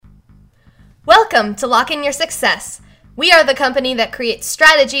Welcome to Lock In Your Success. We are the company that creates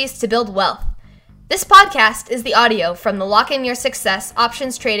strategies to build wealth. This podcast is the audio from the Lock In Your Success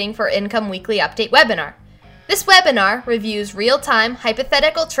Options Trading for Income Weekly Update webinar. This webinar reviews real-time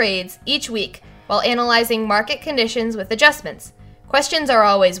hypothetical trades each week while analyzing market conditions with adjustments. Questions are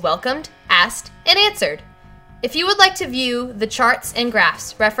always welcomed, asked, and answered. If you would like to view the charts and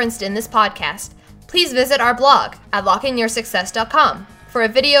graphs referenced in this podcast, please visit our blog at lockinyoursuccess.com for a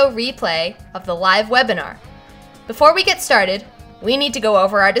video replay of the live webinar. Before we get started, we need to go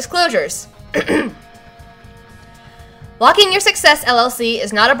over our disclosures. Lock In Your Success LLC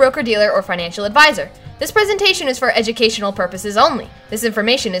is not a broker-dealer or financial advisor. This presentation is for educational purposes only. This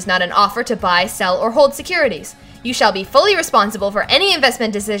information is not an offer to buy, sell, or hold securities. You shall be fully responsible for any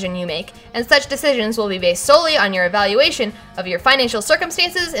investment decision you make, and such decisions will be based solely on your evaluation of your financial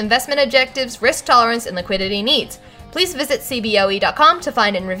circumstances, investment objectives, risk tolerance, and liquidity needs. Please visit cboe.com to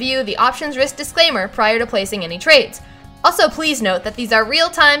find and review the options risk disclaimer prior to placing any trades. Also, please note that these are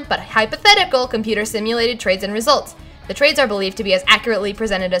real-time but hypothetical computer-simulated trades and results. The trades are believed to be as accurately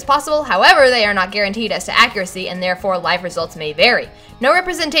presented as possible, however, they are not guaranteed as to accuracy and therefore live results may vary. No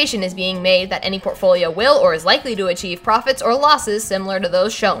representation is being made that any portfolio will or is likely to achieve profits or losses similar to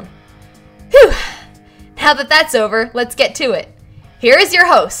those shown. Whew! Now that that's over, let's get to it. Here is your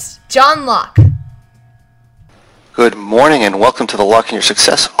host, John Locke. Good morning and welcome to the Lock In Your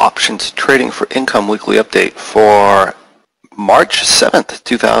Success Options Trading for Income Weekly Update for March 7th,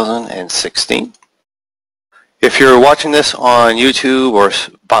 2016. If you're watching this on YouTube or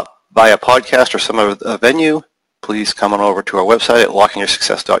via podcast or some other venue, please come on over to our website at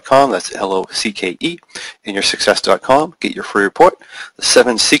lockinyoursuccess.com. That's L-O-C-K-E, in yoursuccess.com. Get your free report, The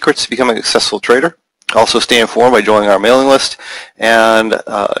 7 Secrets to Becoming a Successful Trader. Also stay informed by joining our mailing list and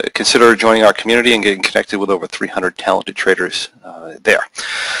consider joining our community and getting connected with over 300 talented traders there.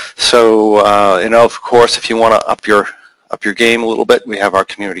 So, of course, if you want to up your game a little bit, we have our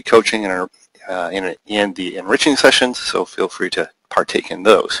community coaching and the enriching sessions, so feel free to partake in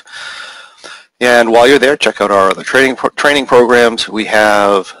those. And while you're there, check out our other training programs. We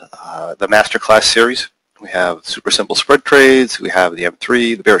have the Masterclass series. We have super simple spread trades. We have the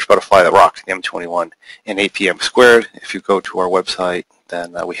M3, the bearish butterfly, the rock, the M21, and APM squared. If you go to our website,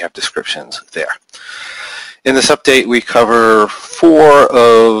 then we have descriptions there. In this update, we cover 4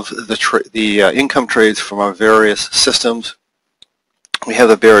 of the income trades from our various systems. We have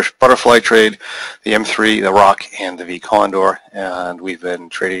the bearish butterfly trade, the M3, the rock, and the V condor, and we've been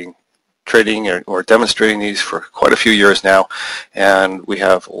trading or demonstrating these for quite a few years now, and we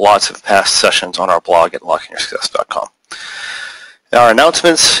have lots of past sessions on our blog at lockinyoursuccess.com. Our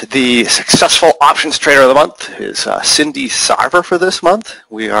announcements: the Successful Options Trader of the Month is Cindy Sarver for this month.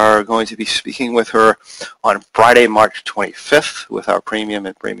 We are going to be speaking with her on Friday, March 25th with our Premium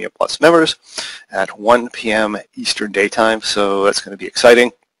and Premium Plus members at 1 p.m. Eastern Daytime, so that's going to be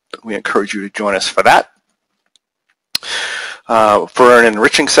exciting. We encourage you to join us for that. For an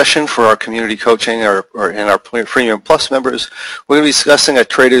enriching session for our community coaching or in our Premium Plus members, we're going to be discussing a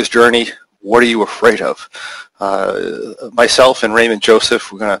trader's journey. What are you afraid of? Myself and Raymond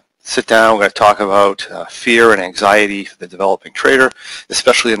Joseph, we're going to sit down, we're going to talk about fear and anxiety for the developing trader,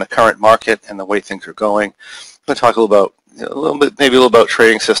 especially in the current market and the way things are going. We're going to talk a little bit about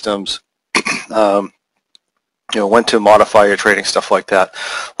trading systems, when to modify your trading, stuff like that.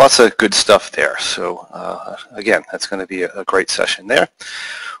 Lots of good stuff there. So again, that's going to be a great session there.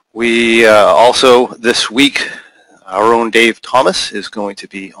 We also, this week, our own Dave Thomas is going to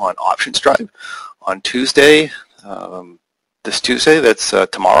be on Options Drive on Tuesday, this Tuesday, that's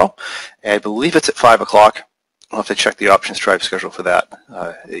tomorrow. And I believe it's at 5 o'clock. I'll have to check the Options Drive schedule for that,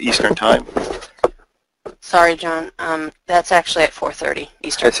 Eastern time. Sorry, John. That's actually at 4:30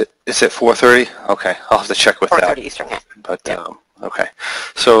 Eastern. It's at 4:30? Okay, I'll have to check with that. 4:30 Eastern, yeah. But, yep. Okay.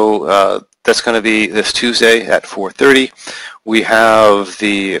 So that's going to be this Tuesday at 4:30. We have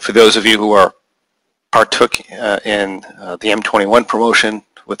for those of you who partook in the M21 promotion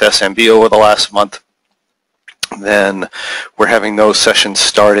with SMB over the last month, then we're having those sessions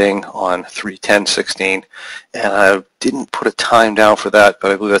starting on 3/10/16, and I didn't put a time down for that,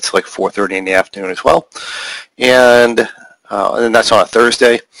 but I believe that's like 4:30 in the afternoon as well, and that's on a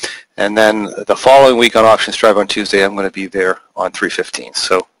Thursday. And then the following week on Options Drive on Tuesday, I'm going to be there on 3:15.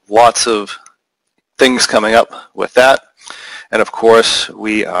 So lots of things coming up with that. And of course,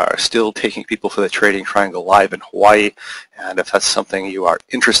 we are still taking people for the Trading Triangle Live in Hawaii, and if that's something you are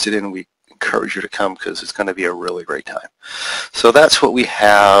interested in, we encourage you to come because it's going to be a really great time. So that's what we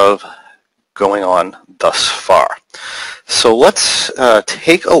have going on thus far. So let's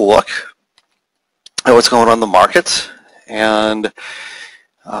take a look at what's going on in the markets. And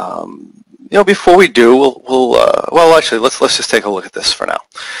before we do, well, actually, let's just take a look at this for now.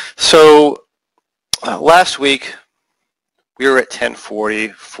 So last week we were at 1040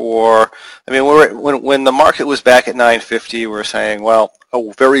 for. I mean, when the market was back at 950, we were saying, well,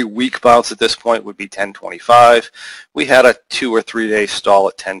 a very weak bounce at this point would be 1025. We had a 2 or 3 day stall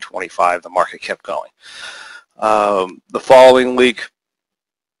at 1025. The market kept going. The following week,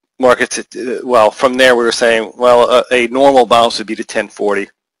 markets, well, from there we were saying, well, a normal bounce would be to 1040.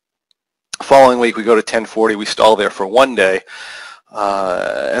 The following week we go to 1040. We stall there for 1 day,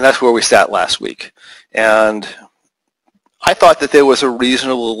 and that's where we sat last week. And I thought that there was a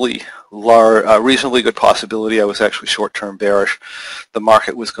reasonably good possibility. I was actually short-term bearish. The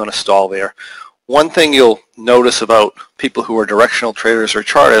market was going to stall there. One thing you'll notice about people who are directional traders or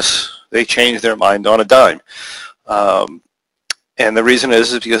chartists, they change their mind on a dime. And the reason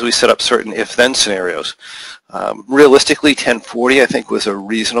is because we set up certain if-then scenarios. Realistically, 1040 I think was a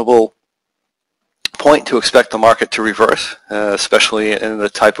reasonable point to expect the market to reverse, especially in the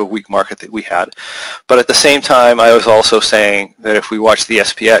type of weak market that we had. But at the same time, I was also saying that if we watch the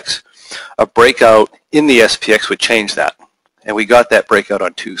SPX, a breakout in the SPX would change that. And we got that breakout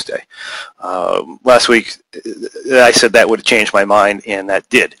on Tuesday. Last week, I said that would change my mind, and that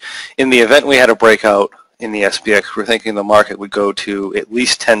did. In the event we had a breakout in the SPX, we're thinking the market would go to at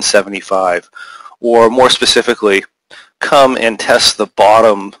least 1075, or more specifically, come and test the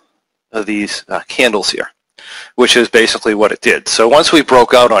bottom of these candles here, which is basically what it did. So once we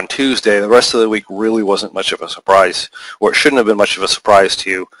broke out on Tuesday, the rest of the week really wasn't much of a surprise, or it shouldn't have been much of a surprise to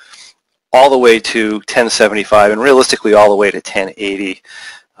you, all the way to 1075, and realistically all the way to 1080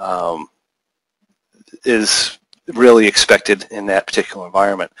 is really expected in that particular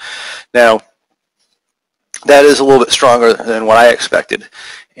environment. Now, that is a little bit stronger than what I expected,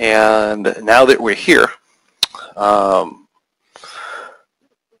 and now that we're here,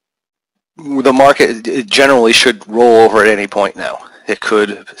 the market generally should roll over at any point now. It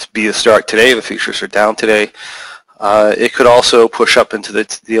could be a start today. The futures are down today. It could also push up into the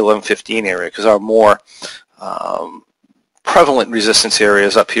 1115 area, because our more prevalent resistance area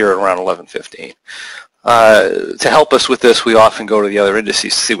is up here at around 1115. To help us with this, we often go to the other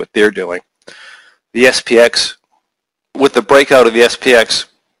indices to see what they're doing. The SPX, with the breakout of the SPX,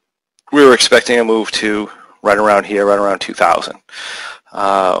 we were expecting a move to right around here, right around 2000,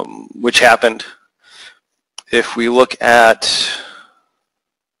 which happened. If we look at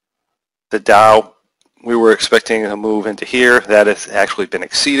the Dow, we were expecting a move into here. That has actually been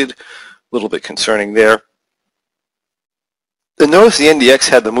exceeded. A little bit concerning there. And notice the NDX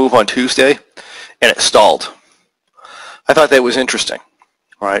had the move on Tuesday, and it stalled. I thought that was interesting.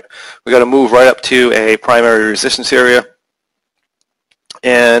 Right, we got to move right up to a primary resistance area,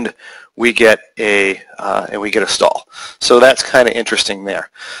 and we get a stall. So that's kind of interesting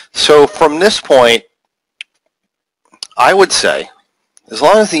there. So from this point, I would say, as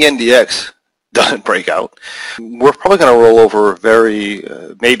long as the NDX doesn't break out, we're probably going to roll over very,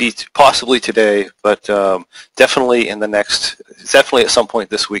 maybe possibly today, but definitely in the next, definitely at some point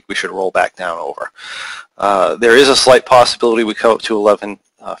this week we should roll back down over. There is a slight possibility we come up to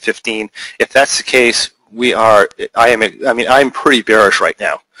 1115. If that's the case, I'm pretty bearish right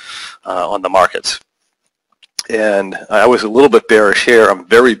now on the markets. And I was a little bit bearish here. I'm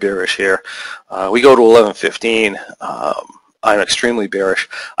very bearish here. We go to 1115. I'm extremely bearish.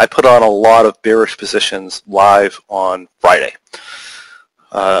 I put on a lot of bearish positions live on Friday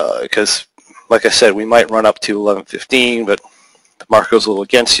because, like I said, we might run up to 1115, but the market goes a little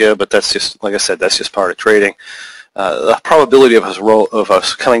against you. But that's just, like I said, that's just part of trading. The probability of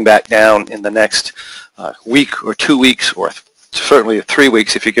us coming back down in the next week or 2 weeks, or certainly 3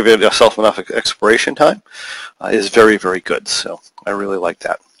 weeks, if you give yourself enough expiration time, is very, very good. So I really like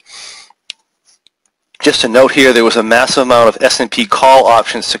that. Just a note here, there was a massive amount of S&P call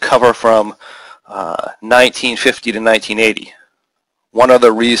options to cover from 1950 to 1980. One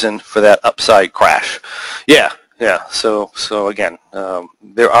other reason for that upside crash. Yeah. So again,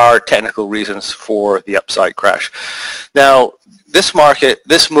 there are technical reasons for the upside crash. Now, this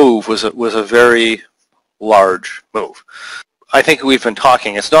move was a very large move. I think we've been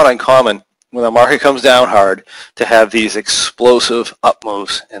talking. It's not uncommon when the market comes down hard to have these explosive up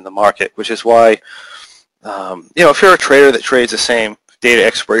moves in the market, which is why. If you're a trader that trades the same data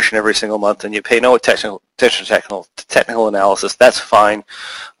expiration every single month and you pay no attention to technical analysis, that's fine.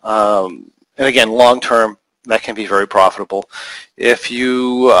 And again, long term, that can be very profitable. If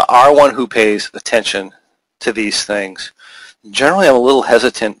you are one who pays attention to these things, generally I'm a little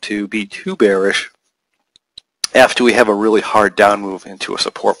hesitant to be too bearish after we have a really hard down move into a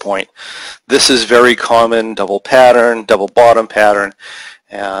support point. This is very common, double pattern, double bottom pattern.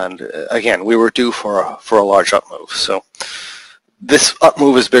 And again, we were due for a large up move. So this up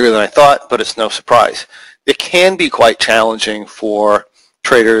move is bigger than I thought, but it's no surprise. It can be quite challenging for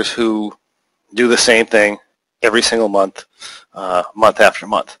traders who do the same thing every single month, month after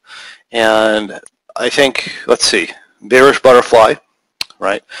month. And I think, let's see, bearish butterfly,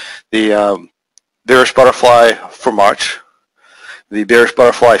 right? The bearish butterfly for March, the bearish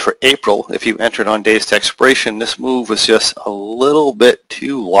butterfly for April, if you entered on days to expiration, this move was just a little bit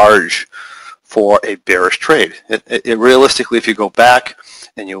too large for a bearish trade. It realistically, if you go back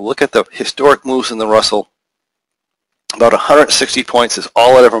and you look at the historic moves in the Russell, about 160 points is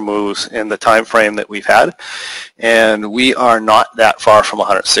all it ever moves in the time frame that we've had, and we are not that far from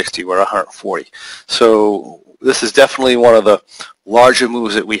 160. We're at 140. So this is definitely one of the larger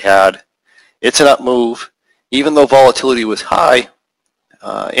moves that we had. It's an up move, even though volatility was high,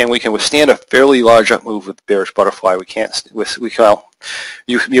 and we can withstand a fairly large up move with bearish butterfly.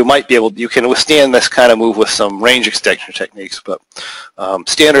 You might be able, you can withstand this kind of move with some range extension techniques, but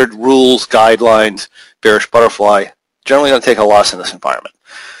standard rules, guidelines, bearish butterfly, generally don't take a loss in this environment.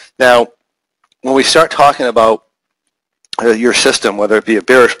 Now, when we start talking about your system, whether it be a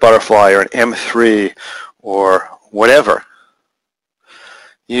bearish butterfly or an M3 or whatever,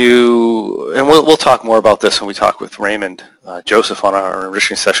 and we'll talk more about this when we talk with Raymond Joseph on our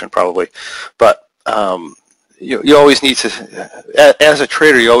enriching session probably, but you always need to, as a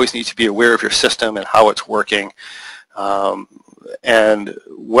trader, you always need to be aware of your system and how it's working, and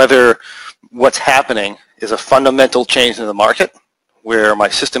whether what's happening is a fundamental change in the market where my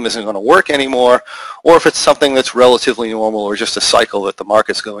system isn't going to work anymore, or if it's something that's relatively normal or just a cycle that the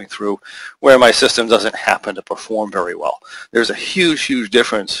market's going through where my system doesn't happen to perform very well. There's a huge, huge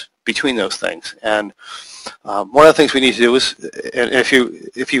difference between those things. And one of the things we need to do is,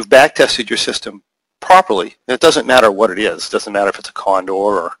 if you've back-tested your system properly, it doesn't matter what it is. It doesn't matter if it's a condor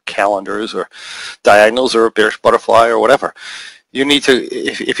or calendars or diagonals or a bearish butterfly or whatever. You need to,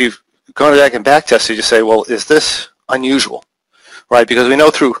 if you've gone back and back-tested, you say, well, is this unusual? Right, because we know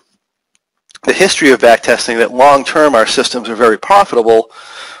through the history of backtesting that long-term our systems are very profitable,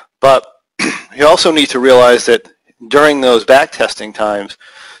 but you also need to realize that during those backtesting times,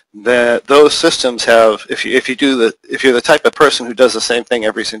 that those systems have, if you're the type of person who does the same thing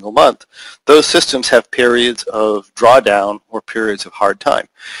every single month, those systems have periods of drawdown or periods of hard time.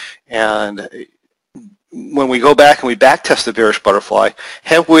 And when we go back and we backtest the bearish butterfly,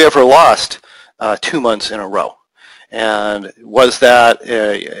 have we ever lost 2 months in a row? And was that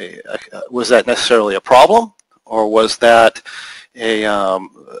necessarily a problem, or was that in other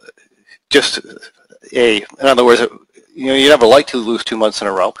words, you never like to lose 2 months in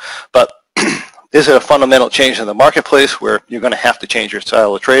a row, but is it a fundamental change in the marketplace where you're going to have to change your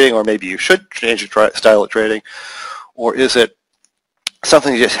style of trading, or maybe you should change your style of trading, or is it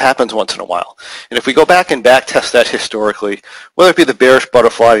something that just happens once in a while? And if we go back and back test that historically, whether it be the bearish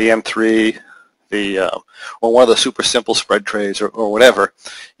butterfly, the M3, or one of the super simple spread trades or whatever,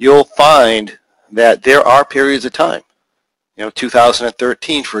 you'll find that there are periods of time.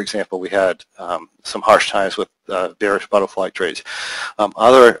 2013, for example, we had some harsh times with bearish butterfly trades.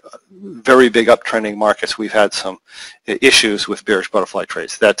 Other very big uptrending markets, we've had some issues with bearish butterfly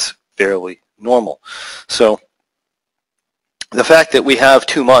trades. That's fairly normal. So the fact that we have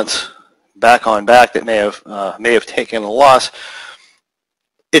 2 months back on back that may have taken a loss,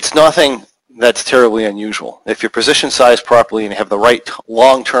 it's nothing that's terribly unusual. If you're position sized properly and you have the right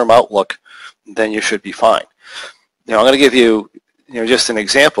long-term outlook, then you should be fine. I'm going to give you, just an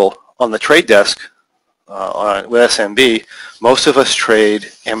example. On the trade desk with SMB, most of us trade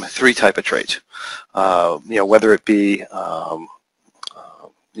M3 type of trades. Whether it be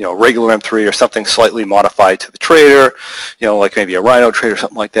regular M3 or something slightly modified to the trader, like maybe a Rhino trade or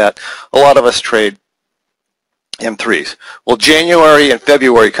something like that. A lot of us trade M3s. Well, January and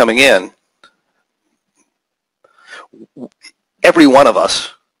February coming in, every one of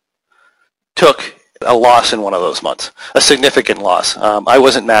us took a loss in one of those months, a significant loss. I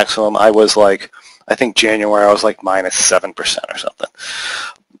wasn't maximum. I was I think January I was like -7% or something.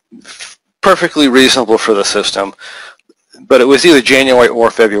 Perfectly reasonable for the system, but it was either January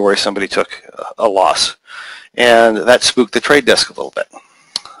or February somebody took a loss, and that spooked the trade desk a little bit.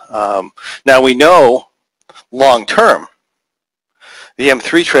 Now we know long term, the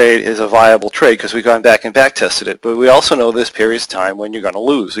M3 trade is a viable trade because we've gone back and back tested it, but we also know this period of time when you're going to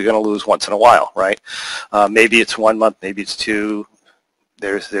lose. You're going to lose once in a while, right? Maybe it's 1 month, maybe it's 2.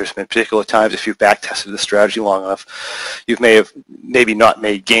 There's been particular times if you've back tested the strategy long enough, you maybe not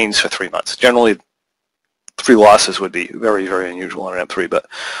made gains for 3 months. Generally, 3 losses would be very, very unusual on an M3, but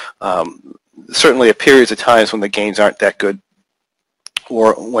certainly at periods of times when the gains aren't that good,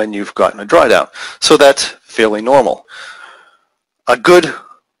 or when you've gotten a drawdown. So that's fairly normal. A good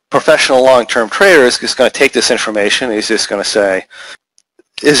professional long-term trader is just going to take this information and he's just going to say,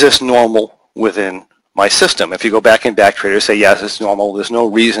 is this normal within my system? If you go back in BackTrader, say yes, it's normal. There's no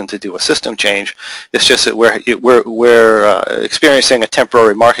reason to do a system change. It's just that we're experiencing a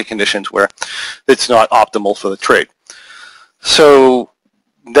temporary market conditions where it's not optimal for the trade. So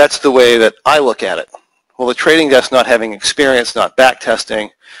that's the way that I look at it. Well, the trading desk, not having experience, not back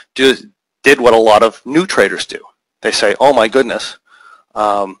testing, did what a lot of new traders do. They say, oh my goodness,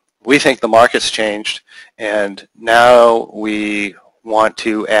 we think the market's changed and now we want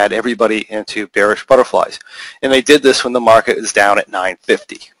to add everybody into bearish butterflies. And they did this when the market is down at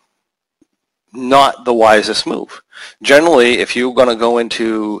 950. Not the wisest move. Generally, if you're going to go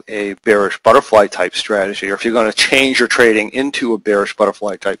into a bearish butterfly type strategy, or if you're going to change your trading into a bearish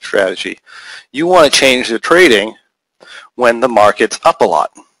butterfly type strategy, you want to change the trading when the market's up a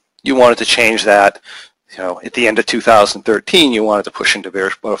lot. You wanted to change that, at the end of 2013, you wanted to push into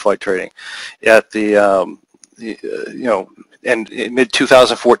bearish butterfly trading. At the, and in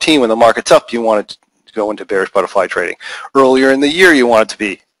mid-2014, when the market's up, you wanted to go into bearish butterfly trading. Earlier in the year, you wanted to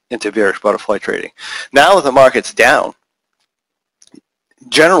be into bearish butterfly trading. Now that the market's down,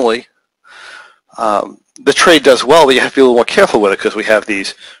 generally, the trade does well, but you have to be a little more careful with it because we have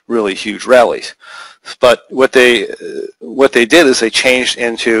these really huge rallies. But what they did is they changed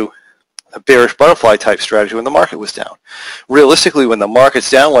into a bearish butterfly type strategy when the market was down. Realistically, when the market's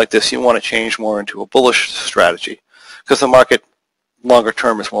down like this, you want to change more into a bullish strategy because the market longer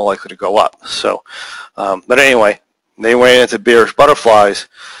term is more likely to go up. So, but anyway, they went into bearish butterflies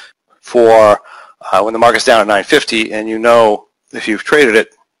for when the market's down at 950, and if you've traded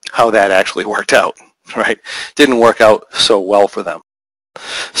it, how that actually worked out, right? Didn't work out so well for them.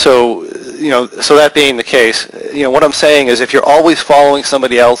 So, so that being the case, what I'm saying is if you're always following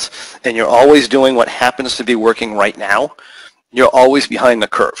somebody else and you're always doing what happens to be working right now, you're always behind the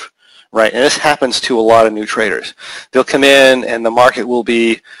curve, right? And this happens to a lot of new traders. They'll come in and the market will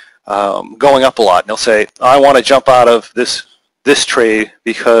be going up a lot, and they'll say, I want to jump out of this trade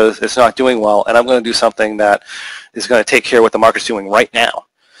because it's not doing well, and I'm going to do something that is going to take care of what the market's doing right now.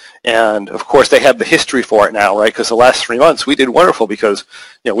 And of course, they have the history for it now, right? Because the last 3 months we did wonderful because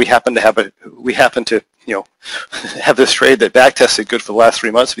we happen to have have this trade that back tested good for the last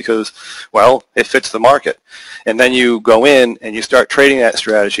 3 months because, well, it fits the market. And then you go in and you start trading that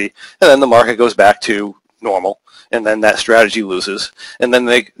strategy, and then the market goes back to normal, and then that strategy loses, and then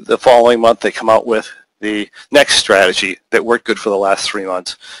the following month they come out with the next strategy that worked good for the last 3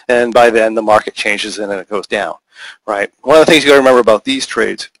 months, and by then the market changes and then it goes down, right? One of the things you got to remember about these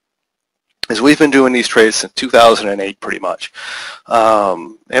trades is we've been doing these trades since 2008 pretty much,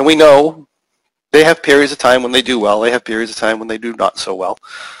 and we know they have periods of time when they do well, they have periods of time when they do not so well,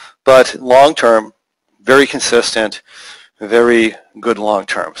 but long term, very consistent, very good long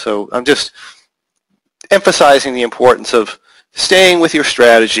term. So I'm just emphasizing the importance of staying with your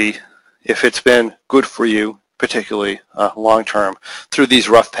strategy if it's been good for you, particularly long term, through these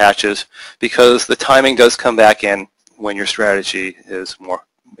rough patches, because the timing does come back in when your strategy is more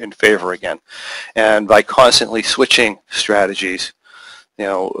in favor again. And by constantly switching strategies,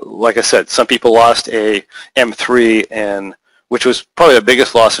 like I said, some people lost a M3, which was probably the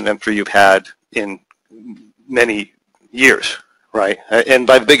biggest loss in M3 you've had in many years, right? And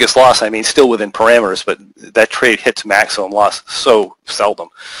by the biggest loss, I mean still within parameters, but that trade hits maximum loss so seldom.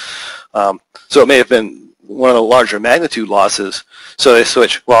 So it may have been one of the larger magnitude losses, so they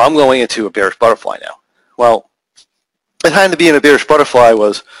switch, well, I'm going into a bearish butterfly now. Well, the time to be in a bearish butterfly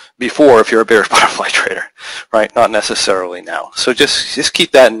was before if you're a bearish butterfly trader, right? Not necessarily now. So just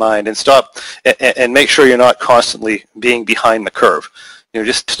keep that in mind and stop and make sure you're not constantly being behind the curve.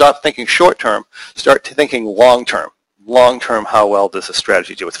 Just stop thinking short term, start thinking long term. Long term, how well does a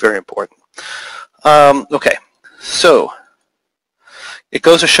strategy do? It's very important. Okay, so it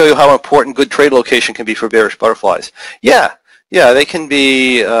goes to show you how important good trade location can be for bearish butterflies. Yeah, they can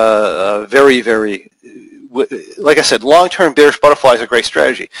be very, very, like I said, long-term bearish butterfly is a great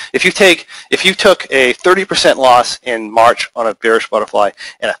strategy. If you took a 30% loss in March on a bearish butterfly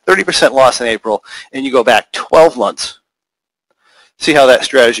and a 30% loss in April, and you go back 12 months, see how that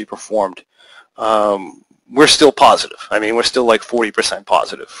strategy performed. We're still positive. I mean, we're still like 40%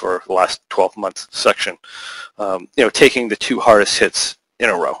 positive for the last 12 months section. Taking the two hardest hits in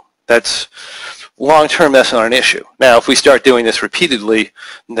a row. That's long-term, that's not an issue. Now, if we start doing this repeatedly,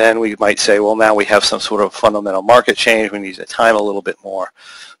 then we might say, well, now we have some sort of fundamental market change. We need to time a little bit more.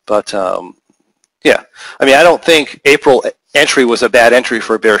 But, yeah, I mean, I don't think April entry was a bad entry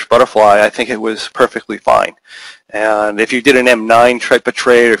for a bearish butterfly, I think it was perfectly fine. And if you did an M9 type of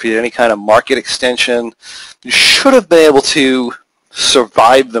trade, or if you did any kind of market extension, you should have been able to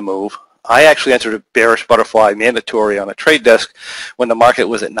survive the move. I actually entered a bearish butterfly mandatory on a trade desk when the market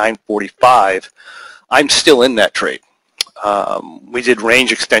was at 945. I'm still in that trade. We did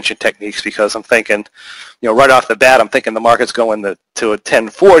range extension techniques because I'm thinking, right off the bat, I'm thinking the market's going to a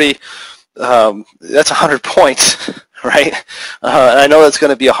 1040. That's 100 points, right? I know that's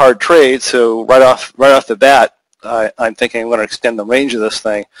going to be a hard trade, so right off the bat, I'm thinking I'm going to extend the range of this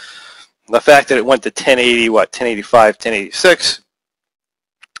thing. The fact that it went to 1080, 1085, 1086,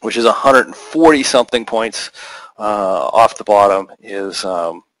 which is 140 something points off the bottom, is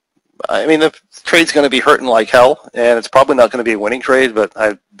the trade's going to be hurting like hell, and it's probably not going to be a winning trade, but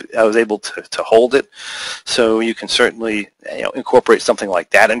I was able to hold it. So you can certainly incorporate something like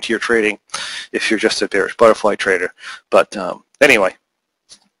that into your trading if you're just a bearish butterfly trader. But anyway,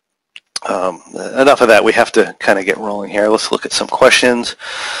 enough of that. We have to kind of get rolling here. Let's look at some questions.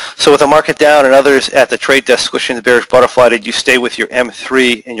 So with the market down and others at the trade desk switching the bearish butterfly, did you stay with your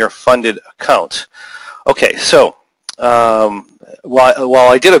M3 in your funded account? Okay, so while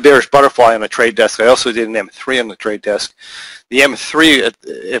I did a bearish butterfly on the trade desk, I also did an M3 on the trade desk. The M3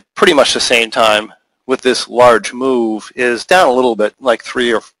 at pretty much the same time with this large move is down a little bit, like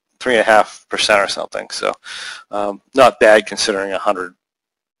 3 or 3.5% or something. So not bad considering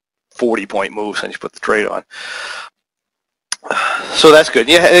 140 point move since you put the trade on. So that's good.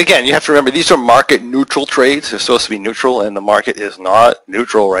 Yeah, again, you have to remember these are market neutral trades. They're supposed to be neutral, and the market is not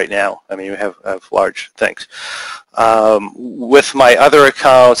neutral right now. I mean, you have large things. With my other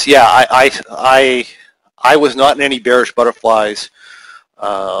accounts, yeah, I was not in any bearish butterflies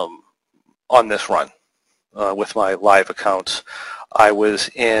on this run with my live accounts. I was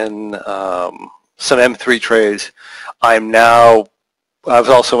in some M3 trades. I was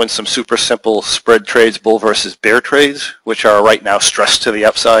also in some super simple spread trades, bull versus bear trades, which are right now stressed to the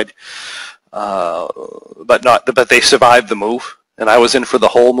upside, but they survived the move. And I was in for the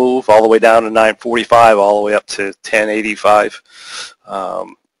whole move, all the way down to 945, all the way up to 1085.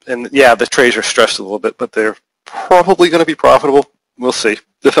 And yeah, the trades are stressed a little bit, but they're probably going to be profitable. We'll see.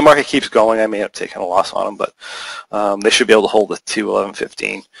 If the market keeps going, I may have taken a loss on them, but they should be able to hold it to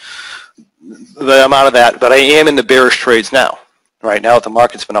 1115. The amount of that, but I am in the bearish trades now. Right now, the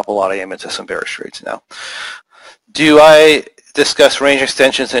market's been up a lot. I am into some bearish trades now. Do I discuss range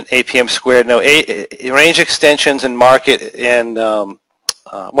extensions in APM squared? No, range extensions in market and well,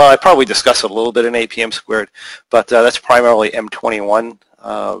 I probably discuss it a little bit in APM squared, but that's primarily M21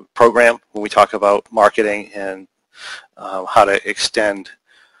 program when we talk about marketing and how to extend.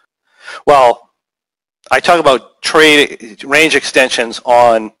 Well, I talk about range extensions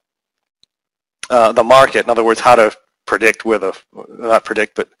on the market. In other words, how to predict where not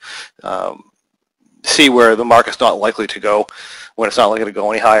predict, but see where the market's not likely to go, when it's not likely to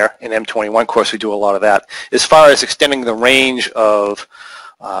go any higher. In M21, of course, we do a lot of that. As far as extending the range of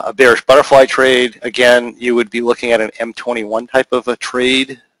a bearish butterfly trade, again, you would be looking at an M21 type of a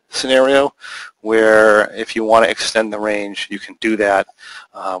trade scenario, where if you want to extend the range, you can do that.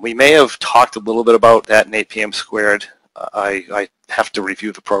 We may have talked a little bit about that in APM squared. I have to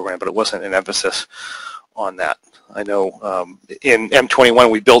review the program, but it wasn't an emphasis on that. I know in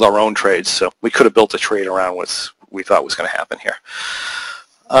M21 we build our own trades, so we could have built a trade around what we thought was going to happen here.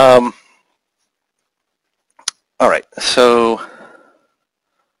 All right, so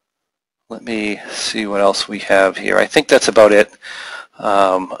let me see what else we have here. I think that's about it.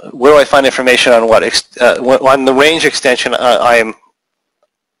 Where do I find information on what? On the range extension,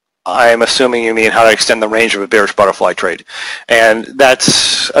 I'm assuming you mean how to extend the range of a bearish butterfly trade. And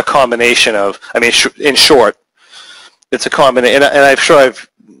that's a combination of, I mean, in short, it's a combination, and I'm sure I've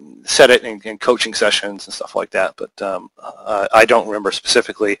said it in coaching sessions and stuff like that, but I don't remember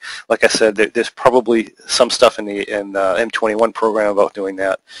specifically. Like I said, there's probably some stuff in the M21 program about doing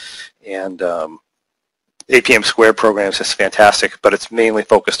that, and APM squared program is just fantastic, but it's mainly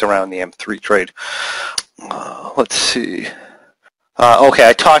focused around the M3 trade. Let's see. Okay,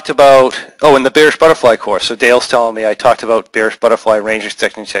 I talked about, in the bearish butterfly course, so Dale's telling me I talked about bearish butterfly range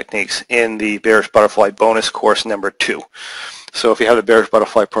extension techniques in the bearish butterfly bonus course number 2. So if you have the bearish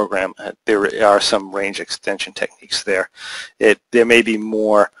butterfly program, there are some range extension techniques there. There may be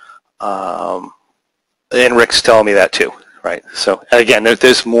more, and Rick's telling me that too, right? So again,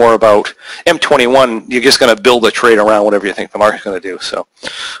 there's more about M21. You're just going to build a trade around whatever you think the market's going to do. So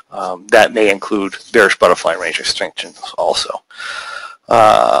that may include bearish butterfly range extensions also.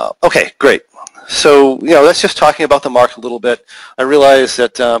 Okay, great. So, that's just talking about the market a little bit. I realize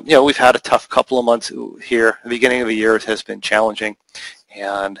that, we've had a tough couple of months here. The beginning of the year has been challenging,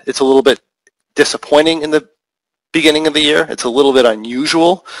 and it's a little bit disappointing in the beginning of the year. It's a little bit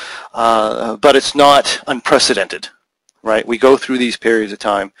unusual, but it's not unprecedented, right? We go through these periods of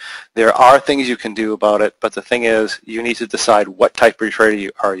time. There are things you can do about it, but the thing is, you need to decide what type of trader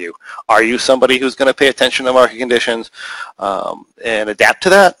are you. Are you somebody who's going to pay attention to market conditions and adapt to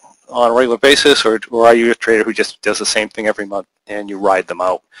that on a regular basis, or are you a trader who just does the same thing every month and you ride them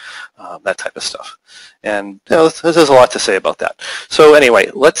out, that type of stuff? And there's a lot to say about that. So anyway,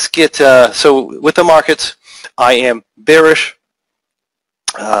 let's get, so with the markets, I am bearish,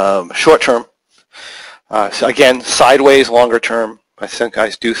 short term. So again, sideways, longer term. I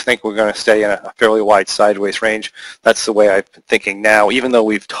do think we're going to stay in a fairly wide sideways range. That's the way I'm thinking now. Even though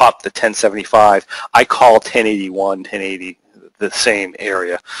we've topped the 1075, I call 1081, 1080 the same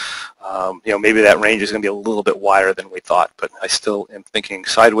area. Maybe that range is going to be a little bit wider than we thought, but I still am thinking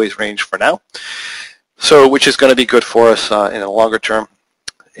sideways range for now. So, which is going to be good for us in the longer term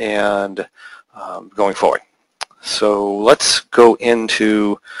and going forward. So let's go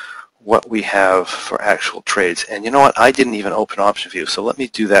into what we have for actual trades. And you know what? I didn't even open option view, so let me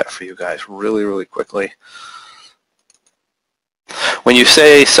do that for you guys really, really quickly. When you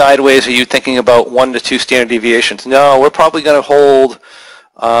say sideways, are you thinking about 1 to 2 standard deviations? No, we're probably going to hold.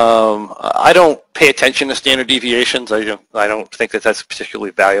 I don't pay attention to standard deviations. I don't think that that's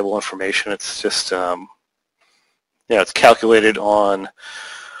particularly valuable information. It's just, it's calculated on.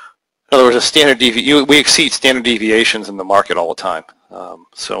 In other words, a standard we exceed standard deviations in the market all the time.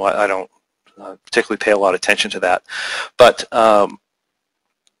 So I don't particularly pay a lot of attention to that. But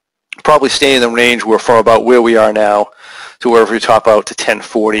probably stay in the range from about where we are now to wherever we top out to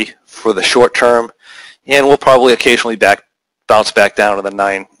 1040 for the short term. And we'll probably occasionally bounce back down to the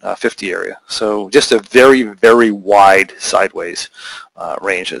 950 area. So just a very, very wide sideways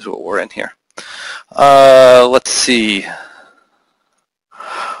range is what we're in here. Let's see.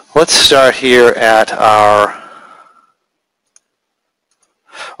 Let's start here at our,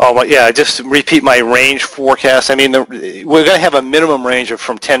 just repeat my range forecast. I mean, we're going to have a minimum range of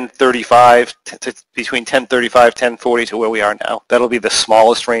from 1035 to between 1035, 1040 to where we are now. That'll be the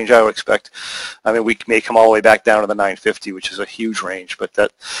smallest range I would expect. I mean, we may come all the way back down to the 950, which is a huge range, but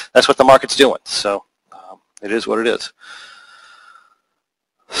that's what the market's doing. So it is what it is.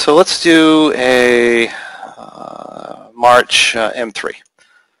 So let's do a March M3.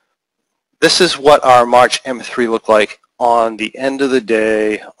 This is what our March M3 looked like on the end of the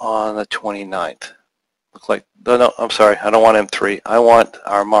day on the 29th. Look like, no, I'm sorry, I don't want M3. I want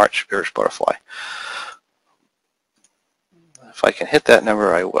our March bearish butterfly. If I can hit that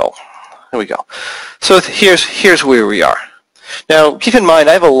number, I will. There we go. So here's where we are. Now, keep in mind,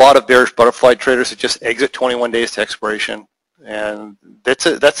 I have a lot of bearish butterfly traders that just exit 21 days to expiration, and that's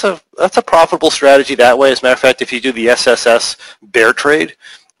a profitable strategy that way. As a matter of fact, if you do the SSS bear trade,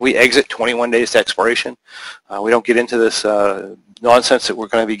 we exit 21 days to expiration. We don't get into this nonsense that we're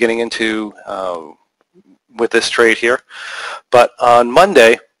going to be getting into with this trade here. But on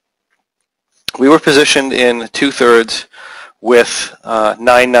Monday, we were positioned in 2/3 with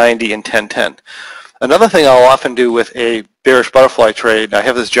 990 and 1010. Another thing I'll often do with a bearish butterfly trade, I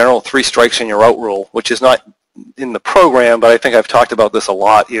have this general 3 strikes and you're out rule, which is not in the program, but I think I've talked about this a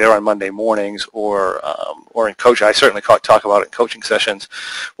lot either on Monday mornings or in coaching. I certainly talk about it in coaching sessions,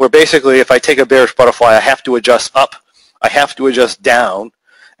 where basically if I take a bearish butterfly, I have to adjust up, I have to adjust down,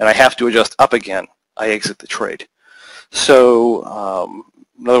 and I have to adjust up again. I exit the trade. So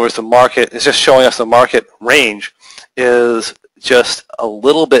in other words, the market is just showing us the market range is just a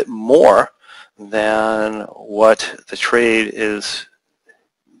little bit more than what the trade is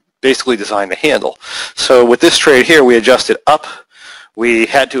basically designed to handle. So with this trade here, we adjusted up, we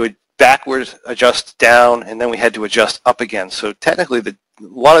had to backwards adjust down, and then we had to adjust up again. So technically, a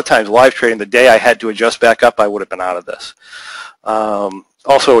lot of times live trading, the day I had to adjust back up, I would have been out of this.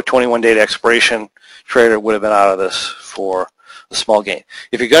 Also, a 21-day expiration trader would have been out of this for a small gain.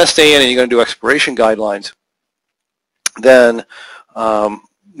 If you're going to stay in and you're going to do expiration guidelines, then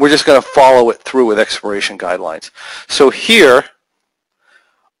we're just going to follow it through with expiration guidelines. So here,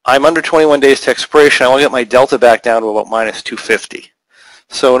 I'm under 21 days to expiration. I want to get my delta back down to about minus 250.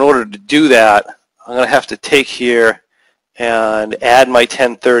 So in order to do that, I'm going to have to take here and add my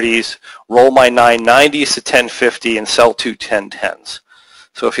 1030s, roll my 990s to 1050, and sell 2 1010s.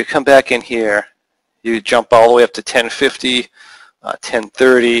 So if you come back in here, you jump all the way up to 1050,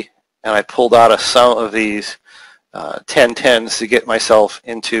 1030, and I pulled out some of these 1010s to get myself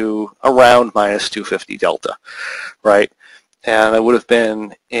into around minus 250 delta, right? And I would have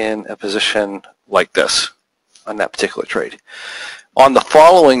been in a position like this on that particular trade. On the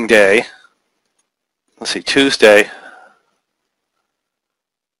following day, let's see, Tuesday,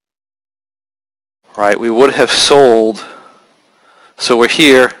 right, we would have sold, so we're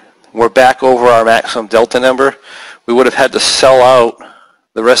here, we're back over our maximum delta number. We would have had to sell out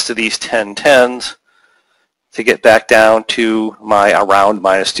the rest of these 10/10s to get back down to my around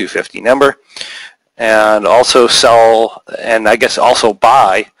minus 250 number, and also sell, and I guess also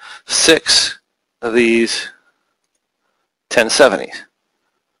buy 6 of these 1070s,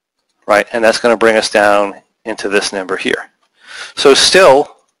 right? And that's going to bring us down into this number here. So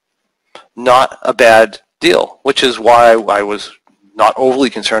still not a bad deal, which is why I was not overly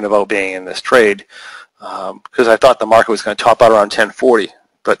concerned about being in this trade, because I thought the market was going to top out around 1040,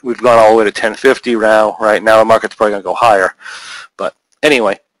 but we've gone all the way to 1050 now. Right now the market's probably going to go higher. But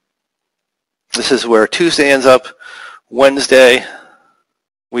anyway, this is where Tuesday ends up. Wednesday,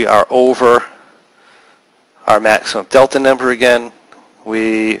 we are over our maximum delta number again.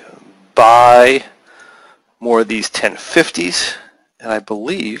 We buy more of these 1050s, and I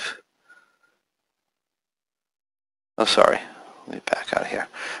believe, oh sorry, let me back out of here.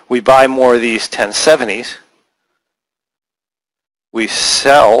 We buy more of these 1070s. We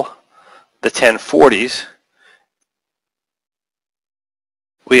sell the 1040s.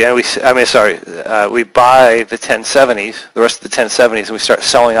 We buy the 1070s, the rest of the 1070s, and we start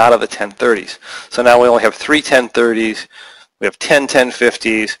selling out of the 1030s. So now we only have 3 1030s, we have 10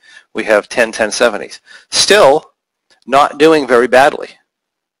 1050s, we have 10 1070s. Still not doing very badly,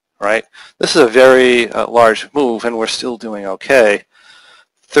 right? This is a very large move, and we're still doing okay.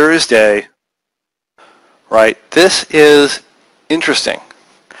 Thursday, right, this is interesting.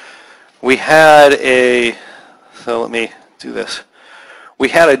 We had a, so let me do this. We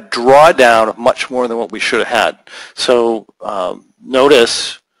had a drawdown of much more than what we should have had. So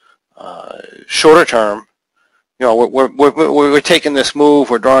notice, shorter term, you know, we're taking this move,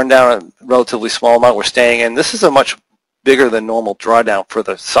 we're drawing down a relatively small amount, we're staying in. This is a much bigger than normal drawdown for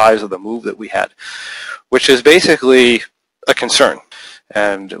the size of the move that we had, which is basically a concern.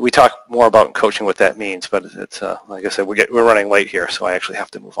 And we talk more about in coaching what that means, but it's like I said, we're running late here, so I actually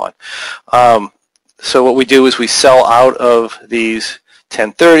have to move on. So what we do is we sell out of these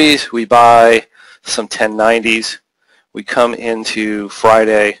 1030s, we buy some 1090s, we come into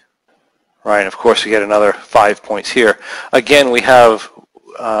Friday, right, and of course we get another 5 points here. Again, we have,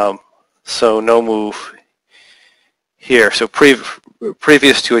 so no move here. So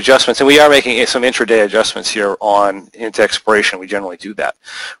previous to adjustments, and we are making some intraday adjustments here on into expiration. We generally do that,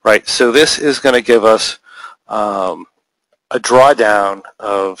 right? So this is going to give us a drawdown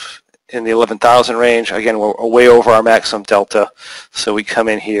of in the 11,000 range. Again, we're way over our maximum delta, so we come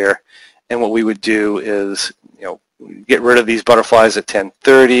in here, and what we would do is, you know, get rid of these butterflies at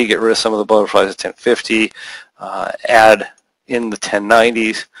 1030, get rid of some of the butterflies at 1050, add in the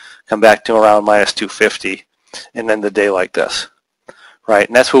 1090s, come back to around minus 250, and end the day like this, right?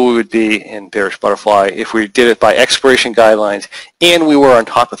 And that's what we would be in bearish butterfly if we did it by expiration guidelines and we were on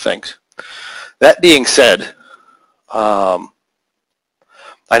top of things. That being said,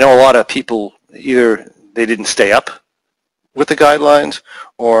 I know a lot of people, either they didn't stay up with the guidelines,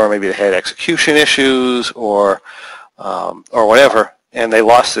 or maybe they had execution issues, or whatever, and they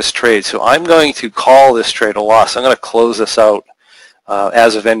lost this trade. So I'm going to call this trade a loss. I'm going to close this out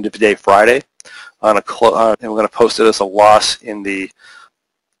as of end of day Friday, and we're going to post it as a loss in the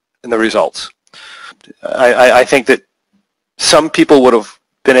results. I think that some people would have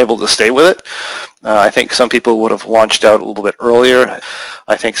been able to stay with it. I think some people would have launched out a little bit earlier.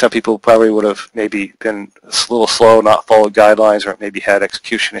 I think some people probably would have maybe been a little slow, not followed guidelines, or maybe had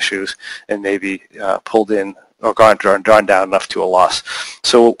execution issues, and maybe pulled in or drawn down enough to a loss.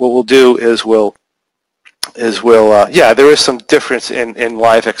 So what we'll do is yeah, there is some difference in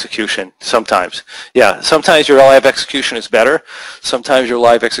live execution sometimes. Yeah, sometimes your live execution is better. Sometimes your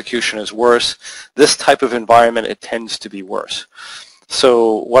live execution is worse. This type of environment, it tends to be worse.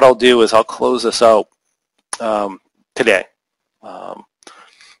 So what I'll do is I'll close this out today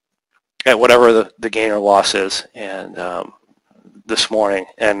at whatever the gain or loss is, and this morning,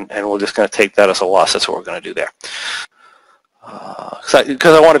 and we're just going to take that as a loss. That's what we're going to do there.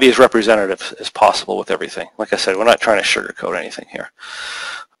 Because I want to be as representative as possible with everything. Like I said, we're not trying to sugarcoat anything here.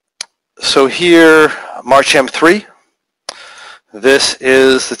 So here, March M3. This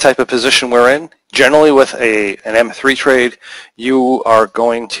is the type of position we're in. Generally, with an M3 trade, you are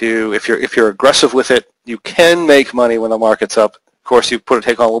going to, if you're aggressive with it, you can make money when the market's up. Of course, you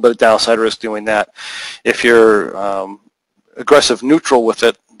take on a little bit of downside risk doing that. If you're aggressive neutral with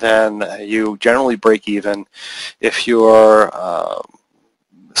it, then you generally break even. If you're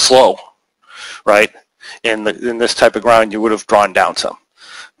slow right? In this type of ground, you would have drawn down some.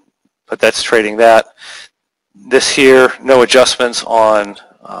 But that's trading that. This here, no adjustments on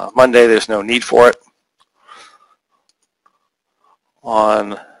Monday. There's no need for it.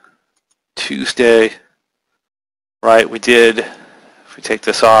 On Tuesday, right, we did, if we take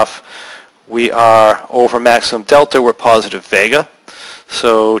this off, we are over maximum delta. We're positive vega.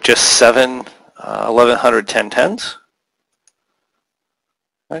 So just 1100 10/10s.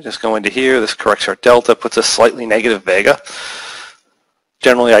 I just go into here. This corrects our delta, puts a slightly negative vega.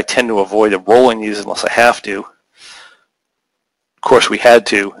 Generally, I tend to avoid rolling these unless I have to. Of course, we had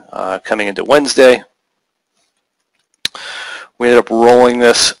to coming into Wednesday. We ended up rolling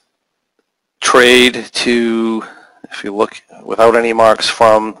this trade to, if you look without any marks,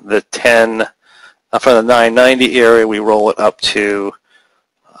 from the 990 area, we roll it up to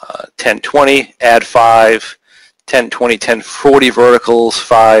 1020, add 5, 1020, 1040 verticals,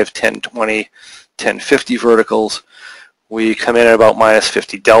 5, 1020, 1050 verticals. We come in at about minus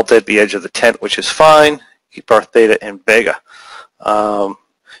 50 delta at the edge of the tent, which is fine. Keep our theta and vega.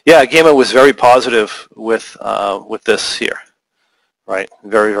 Yeah, Gamma was very positive with this here, right?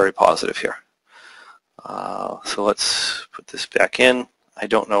 Very, very positive here. So let's put this back in. I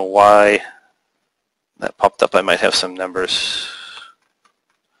don't know why that popped up. I might have some numbers.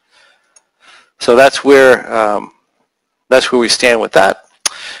 So that's where we stand with that.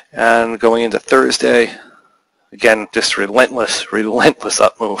 And going into Thursday, again, just relentless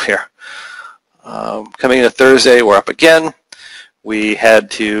up move here. Coming into Thursday, we're up again. We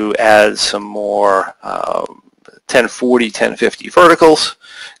had to add some more 1040, 1050 verticals,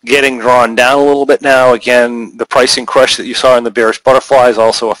 getting drawn down a little bit now. Again, the pricing crush that you saw in the bearish butterfly is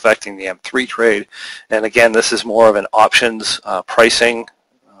also affecting the M3 trade. And again, this is more of an options pricing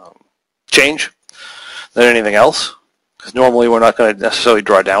change than anything else, because normally we're not going to necessarily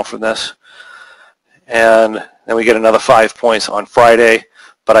draw down from this. And then we get another 5 points on Friday,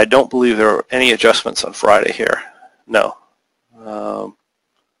 but I don't believe there are any adjustments on Friday here. No.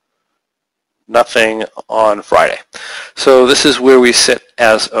 Nothing on Friday. So this is where we sit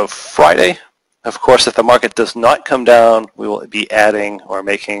as of Friday. Of course, if the market does not come down, we will be adding or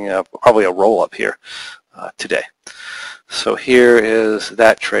making probably a roll-up here today. So here is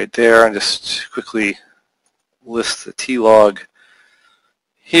that trade there. And just quickly list the T-log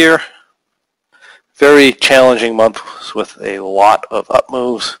here. Very challenging month with a lot of up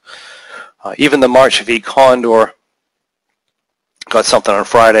moves. Even the March V Condor got something on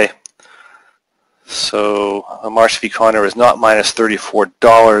Friday. So a March V Condor is not minus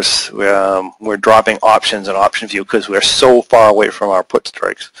 $34. We're dropping options and option view because we're so far away from our put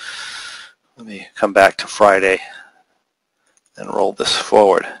strikes. Let me come back to Friday and roll this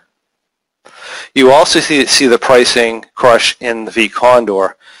forward. You also see the pricing crush in the V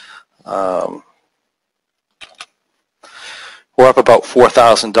Condor. We're up about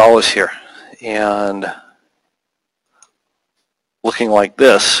 $4,000 here, and looking like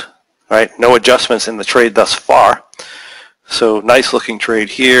this, right? No adjustments in the trade thus far. So nice looking trade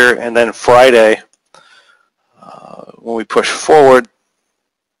here, and then Friday, when we push forward,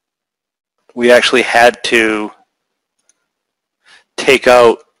 we actually had to take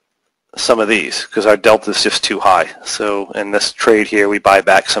out some of these because our delta is just too high. So in this trade here, we buy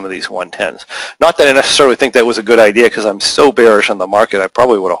back some of these 110s. Not that I necessarily think that was a good idea, because I'm so bearish on the market, I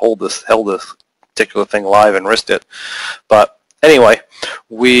probably would have held this particular thing live and risked it. But anyway,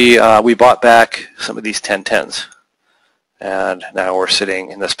 we bought back some of these 1010s, and now we're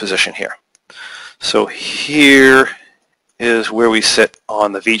sitting in this position here. So here is where we sit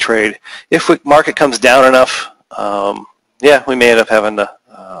on the V trade. If the market comes down enough, yeah, we may end up having to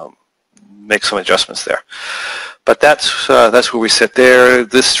make some adjustments there. But that's where we sit there.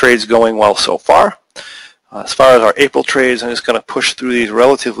 This trade's going well so far. As far as our April trades, I'm just going to push through these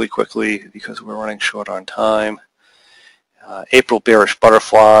relatively quickly because we're running short on time. April bearish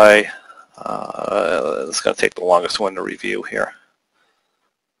butterfly. It's going to take the longest one to review here.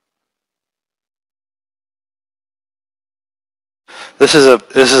 This is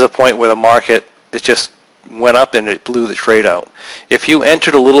a point where the market, it just went up and it blew the trade out. If you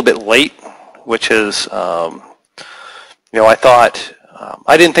entered a little bit late, which is, I thought,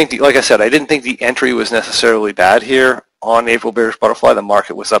 I didn't think, like I said, I didn't think the entry was necessarily bad here on April bearish butterfly. The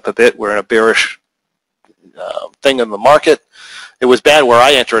market was up a bit. We're in a bearish thing in the market. It was bad where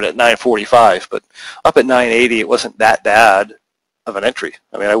I entered at 945, but up at 980, it wasn't that bad of an entry.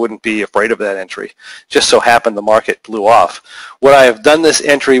 I mean, I wouldn't be afraid of that entry. Just so happened the market blew off. Would I have done this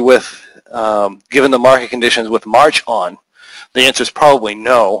entry with, given the market conditions with March on? The answer is probably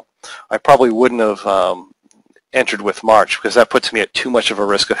no. I probably wouldn't have entered with March, because that puts me at too much of a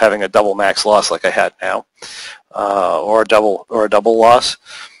risk of having a double max loss like I had now, or a double loss.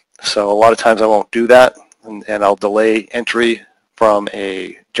 So a lot of times I won't do that, and I'll delay entry from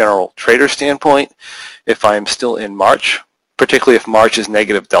a general trader standpoint if I'm still in March, particularly if March is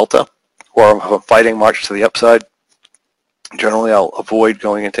negative delta, or if I'm fighting March to the upside. Generally, I'll avoid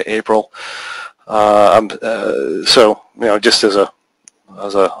going into April. So, just as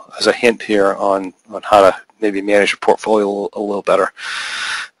a hint here on how to maybe manage a portfolio a little better.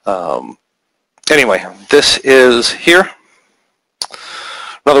 Anyway, this is here.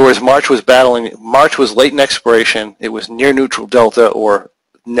 In other words, March was late in expiration. It was near neutral delta or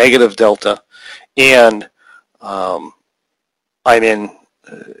negative delta, and I'm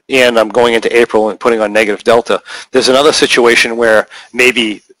going into April and putting on negative delta. There's another situation where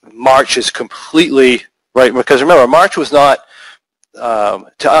maybe March is completely right, because remember, March was not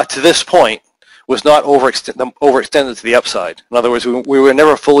to this point was not overextended to the upside. In other words, we were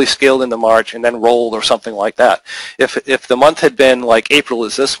never fully scaled into March and then rolled or something like that. If the month had been like April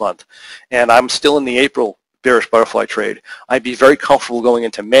is this month, and I'm still in the April bearish butterfly trade, I'd be very comfortable going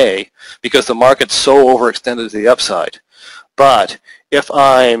into May because the market's so overextended to the upside. But if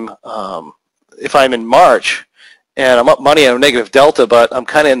I'm in March and I'm up money on a negative delta, but I'm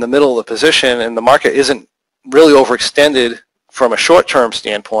kind of in the middle of the position and the market isn't really overextended from a short-term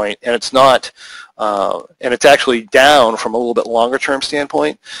standpoint, and it's not, and it's actually down from a little bit longer-term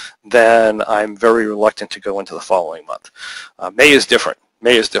standpoint, then I'm very reluctant to go into the following month. May is different.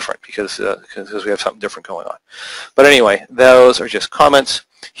 May is different because we have something different going on. But anyway, those are just comments.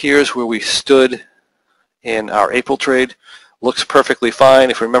 Here's where we stood in our April trade. Looks perfectly fine.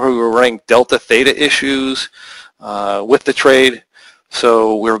 If you remember, we were running delta theta issues with the trade,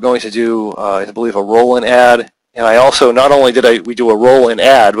 so we were going to do, I believe, a roll-in add. And I also, not only did we do a roll and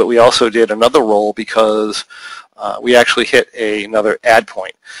add, but we also did another roll because we actually hit another add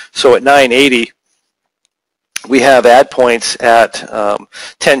point. So at 980, we have add points at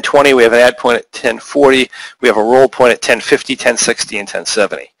 1020, we have an add point at 1040, we have a roll point at 1050, 1060, and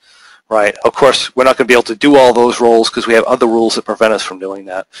 1070. Right? Of course, we're not going to be able to do all those rolls because we have other rules that prevent us from doing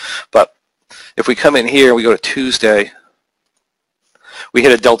that. But if we come in here, we go to Tuesday, we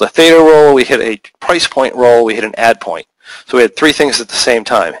hit a delta theta roll, we hit a price point roll, we hit an add point. So we had three things at the same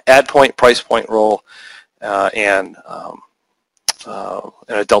time: add point, price point roll, and a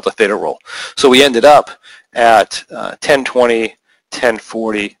delta theta roll. So we ended up at 1020,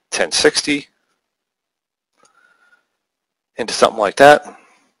 1040, 1060, into something like that,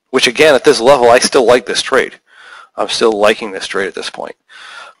 which again, at this level, I still like this trade. I'm still liking this trade at this point.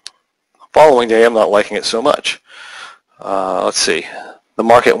 Following day, I'm not liking it so much. Let's see. The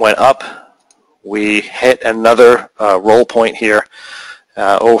market went up. We hit another roll point here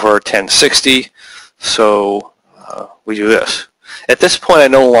over 1060. So we do this. At this point, I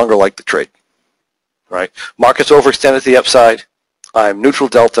no longer like the trade. Right? Market's overextended to the upside. I'm neutral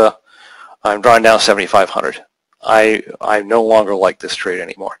delta. I'm drawing down 7,500. I no longer like this trade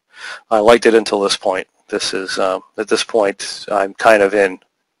anymore. I liked it until this point. This is at this point, I'm kind of in.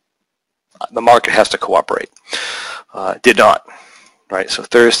 The market has to cooperate. Did not. Right, so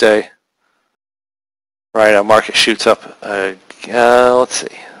Thursday, right, our market shoots up. Let's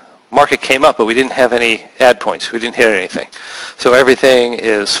see. Market came up, but we didn't have any add points. We didn't hit anything. So everything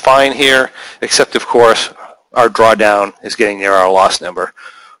is fine here, except, of course, our drawdown is getting near our loss number.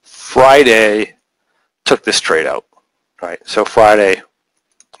 Friday took this trade out. Right, so Friday,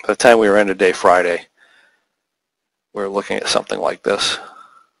 by the time we were in today, Friday, we're looking at something like this.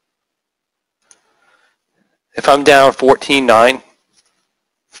 If I'm down 14.9,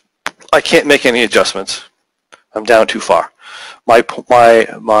 I can't make any adjustments. I'm down too far. My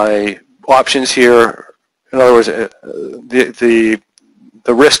options here, in other words, the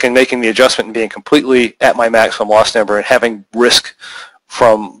risk in making the adjustment and being completely at my maximum loss number and having risk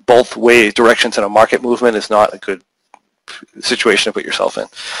from both directions in a market movement is not a good situation to put yourself in.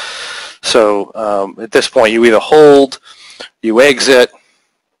 So at this point, you either hold, you exit,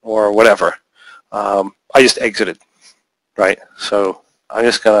 or whatever. I just exited, right? So I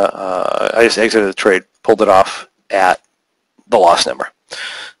just exited the trade, pulled it off at the loss number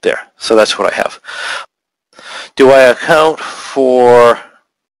there. So that's what I have. Do I account for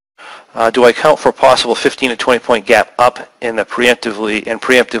possible 15 to 20 point gap up in the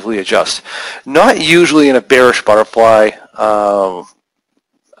preemptively adjust? Not usually in a bearish butterfly. I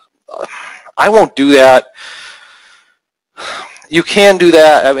won't do that. You can do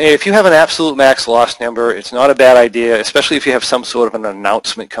that. I mean, if you have an absolute max loss number, it's not a bad idea, especially if you have some sort of an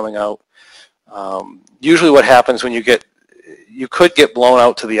announcement coming out. Usually what happens when you could get blown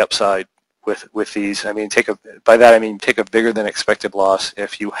out to the upside with these. I mean, by that I mean take a bigger than expected loss.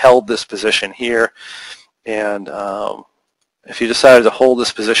 If you held this position here, and if you decided to hold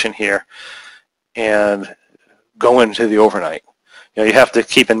this position here and go into the overnight, you have to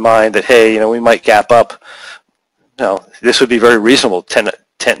keep in mind that, hey, we might gap up. This would be very reasonable, 10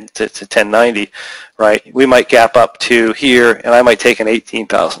 to 1090, right? We might gap up to here, and I might take an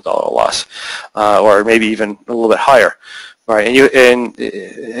 $18,000 loss, or maybe even a little bit higher, right? And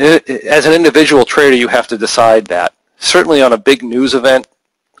as an individual trader, you have to decide that. Certainly on a big news event,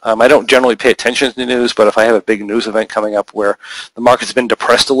 I don't generally pay attention to the news, but if I have a big news event coming up where the market's been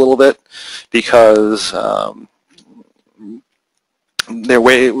depressed a little bit because they're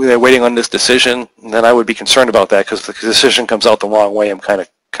waiting on this decision, then I would be concerned about that, because if the decision comes out the wrong way, I'm kind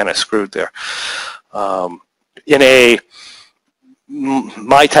of screwed there. In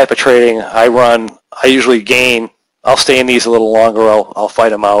my type of trading, I usually gain. I'll stay in these a little longer. I'll fight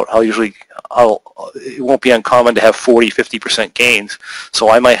them out. It won't be uncommon to have 40-50% gains. So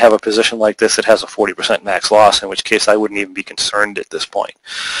I might have a position like this that has a 40% max loss, in which case I wouldn't even be concerned at this point.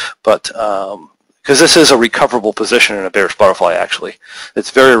 But because this is a recoverable position in a bearish butterfly, actually, it's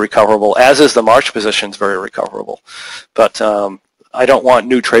very recoverable. As is the March position, is very recoverable. But I don't want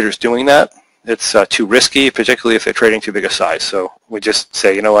new traders doing that. It's too risky, particularly if they're trading too big a size. So we just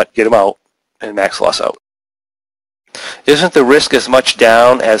say, you know what, get them out and max loss out. Isn't the risk as much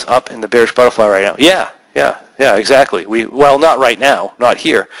down as up in the bearish butterfly right now? Yeah, exactly. Well, not right now, not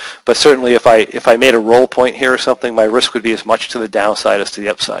here, but certainly if I made a roll point here or something, my risk would be as much to the downside as to the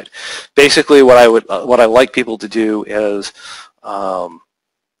upside. Basically, what I like people to do is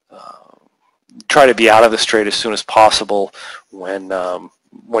try to be out of this trade as soon as possible when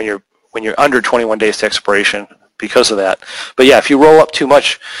you're under 21 days to expiration because of that. But yeah, if you roll up too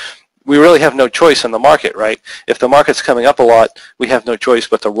much, we really have no choice in the market, right? If the market's coming up a lot, we have no choice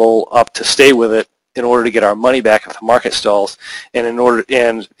but to roll up to stay with it in order to get our money back if the market stalls. And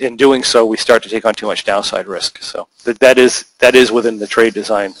in doing so, we start to take on too much downside risk. So that is within the trade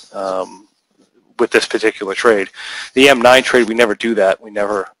design with this particular trade. The M9 trade, we never do that. We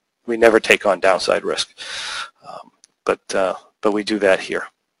never take on downside risk. But we do that here.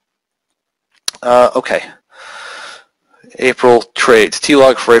 Okay. April trades.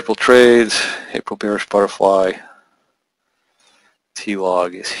 T-log for April trades. April bearish butterfly.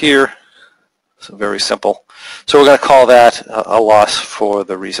 T-log is here. So very simple. So we're going to call that a loss for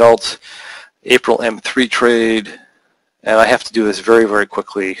the results. April M3 trade. And I have to do this very, very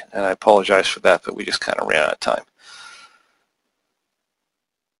quickly, and I apologize for that, but we just kind of ran out of time.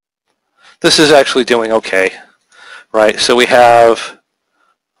 This is actually doing okay, right? So we have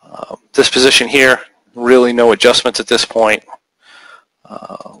this position here. Really no adjustments at this point,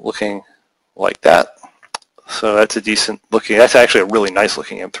 looking like that. So that's a decent looking, that's actually a really nice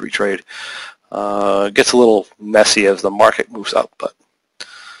looking M3 trade. Gets a little messy as the market moves up, but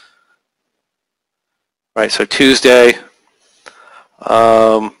right, so Tuesday,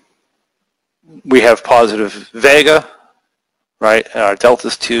 we have positive Vega, right, and our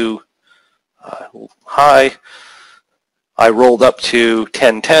delta's too high. I rolled up to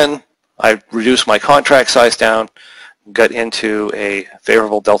 1010. I reduced my contract size down, got into a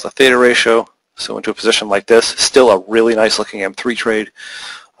favorable delta theta ratio, so into a position like this. Still a really nice looking M3 trade.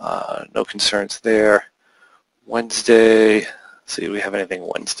 No concerns there. Wednesday, let's see, do we have anything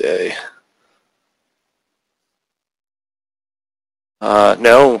Wednesday?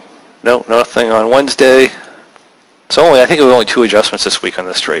 No, nothing on Wednesday. So I think it was only 2 adjustments this week on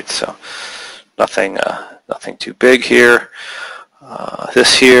this trade, so nothing too big here.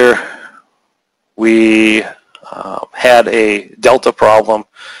 This here, we had a delta problem,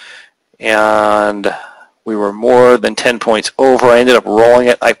 and we were more than 10 points over. I ended up rolling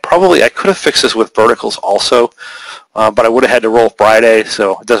it. I could have fixed this with verticals also, but I would have had to roll Friday,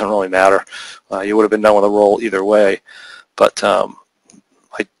 so it doesn't really matter. You would have been done with a roll either way. But I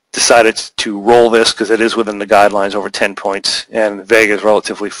decided to roll this because it is within the guidelines over 10 points, and Vega is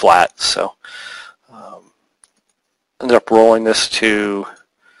relatively flat. So ended up rolling this to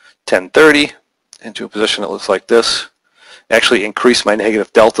 1030 into a position that looks like this. Actually increased my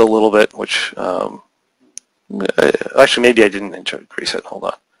negative delta a little bit, which actually maybe I didn't increase it. Hold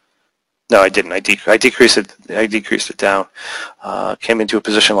on. No, I didn't. I decreased it down. Came into a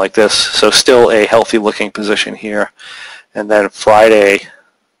position like this, so still a healthy looking position here. And then Friday,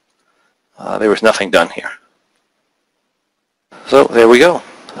 there was nothing done here. So there we go.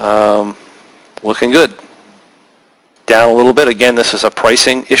 Looking good. Down a little bit. Again, this is a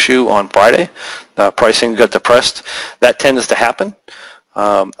pricing issue on Friday. Pricing got depressed. That tends to happen.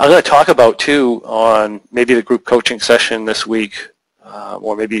 I'm going to talk about, too, on maybe the group coaching session this week,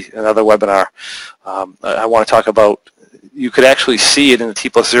 or maybe another webinar, I want to talk about, you could actually see it in the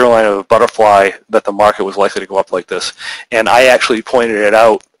T+0 line of a butterfly that the market was likely to go up like this. And I actually pointed it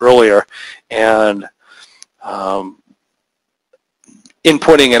out earlier, and in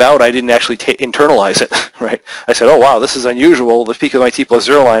pointing it out, I didn't actually internalize it, right? I said, oh, wow, this is unusual. The peak of my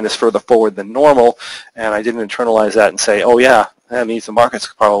T+0 line is further forward than normal, and I didn't internalize that and say, oh, yeah, that means the market's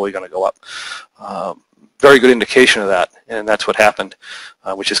probably going to go up. Very good indication of that, and that's what happened,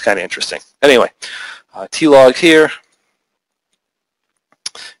 which is kind of interesting. Anyway, T-log here.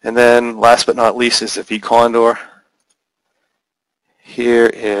 And then last but not least is the V-Condor. Here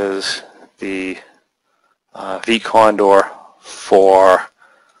is the V-Condor for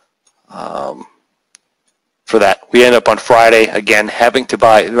that. We ended up on Friday, again, having to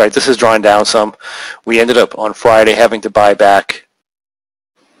buy, right, this is drawn down some. We ended up on Friday having to buy back.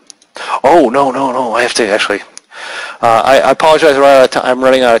 Oh, no, I have to actually. I apologize, I'm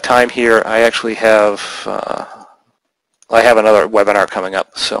running out of time here. I actually have, I have another webinar coming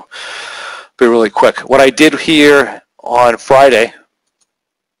up, so be really quick. What I did here on Friday,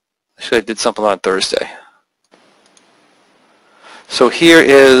 actually I did something on Thursday. So here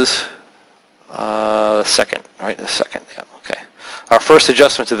is the second, right? The second, yeah, okay. Our first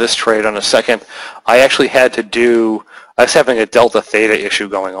adjustment to this trade on the second, I actually had to do, I was having a delta theta issue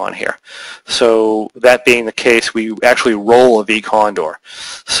going on here. So that being the case, we actually roll a V-Condor.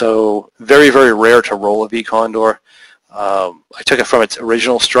 So very, very rare to roll a V-Condor. I took it from its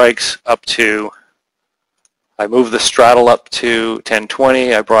original strikes up to, I moved the straddle up to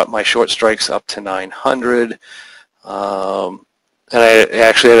 1020. I brought my short strikes up to 900. And I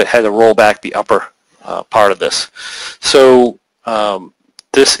actually had to roll back the upper part of this. So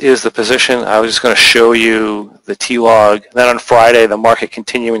this is the position. I was just going to show you the T-log. Then on Friday, the market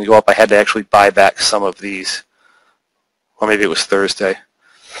continuing to go up, I had to actually buy back some of these, or maybe it was Thursday.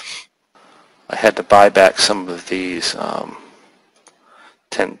 I had to buy back some of these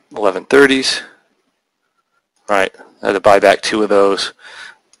 1130s. Right, I had to buy back 2 of those.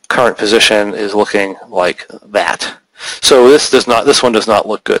 Current position is looking like that. So this one does not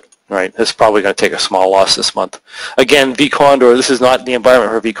look good, right? It's probably going to take a small loss this month. Again, V-Condor, this is not the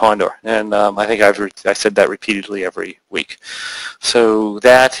environment for V-Condor, and I think I said that repeatedly every week. So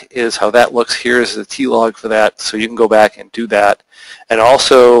that is how that looks. Here's the T-log for that, so you can go back and do that. And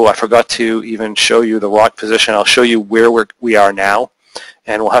also, I forgot to even show you the rock position. I'll show you where we are now,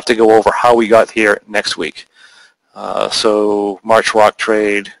 and we'll have to go over how we got here next week. So March rock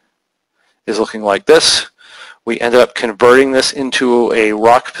trade is looking like this. We ended up converting this into a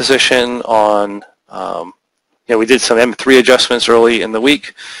rock position on, we did some M3 adjustments early in the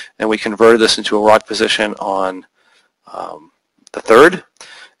week, and we converted this into a rock position on the 3rd,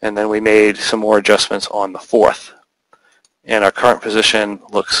 and then we made some more adjustments on the 4th. And our current position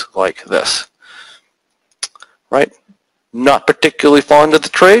looks like this, right? Not particularly fond of the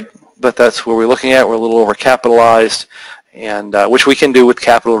trade, but that's where we're looking at. We're a little overcapitalized, and which we can do with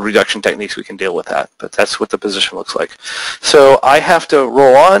capital reduction techniques. We can deal with that, but that's what the position looks like. So I have to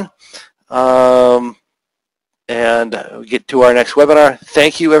roll on and get to our next webinar.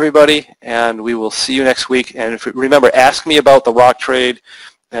 Thank you, everybody, and we will see you next week. And remember, ask me about the rock trade,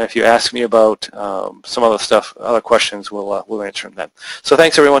 and if you ask me about some other stuff, other questions, we'll answer them then. So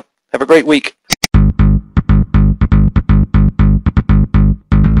thanks, everyone. Have a great week.